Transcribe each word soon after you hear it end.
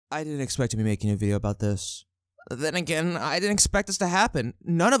I didn't expect to be making a video about this. Then again, I didn't expect this to happen.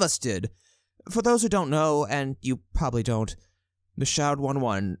 None of us did. For those who don't know, and you probably don't,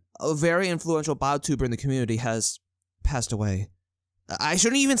 TheShadowedOne1, a very influential biotuber in the community, has passed away. I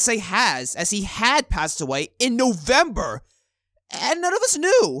shouldn't even say has, as he had passed away in November! And none of us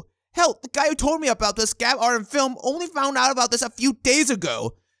knew! Hell, the guy who told me about this gap art and film only found out about this a few days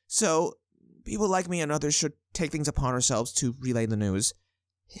ago! So, people like me and others should take things upon ourselves to relay the news.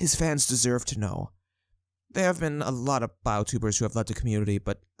 His fans deserve to know. There have been a lot of biotubers who have left the community,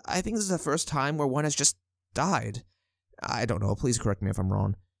 but I think this is the first time where one has just died. I don't know, please correct me if I'm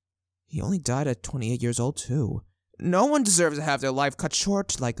wrong. He only died at 28 years old, too. No one deserves to have their life cut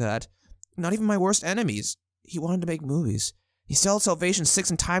short like that. Not even my worst enemies. He wanted to make movies. He still has Salvation 6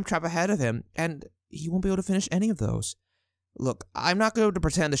 and Time Trap ahead of him, and he won't be able to finish any of those. Look, I'm not going to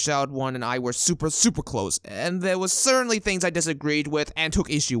pretend TheShadowedOne and I were super close, and there was certainly things I disagreed with and took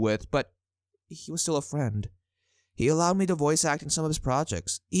issue with, but he was still a friend. He allowed me to voice act in some of his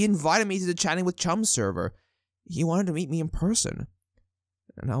projects. He invited me to the Chatting with Chums server. He wanted to meet me in person.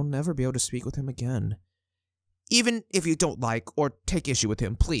 And I'll never be able to speak with him again. Even if you don't like or take issue with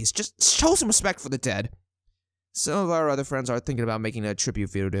him, please, just show some respect for the dead. Some of our other friends are thinking about making a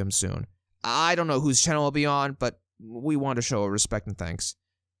tribute video to him soon. I don't know whose channel will be on, but we want to show respect and thanks.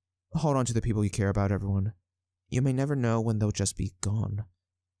 Hold on to the people you care about, everyone. You may never know when they'll just be gone.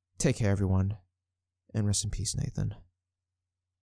 Take care, everyone. And rest in peace, Nathan.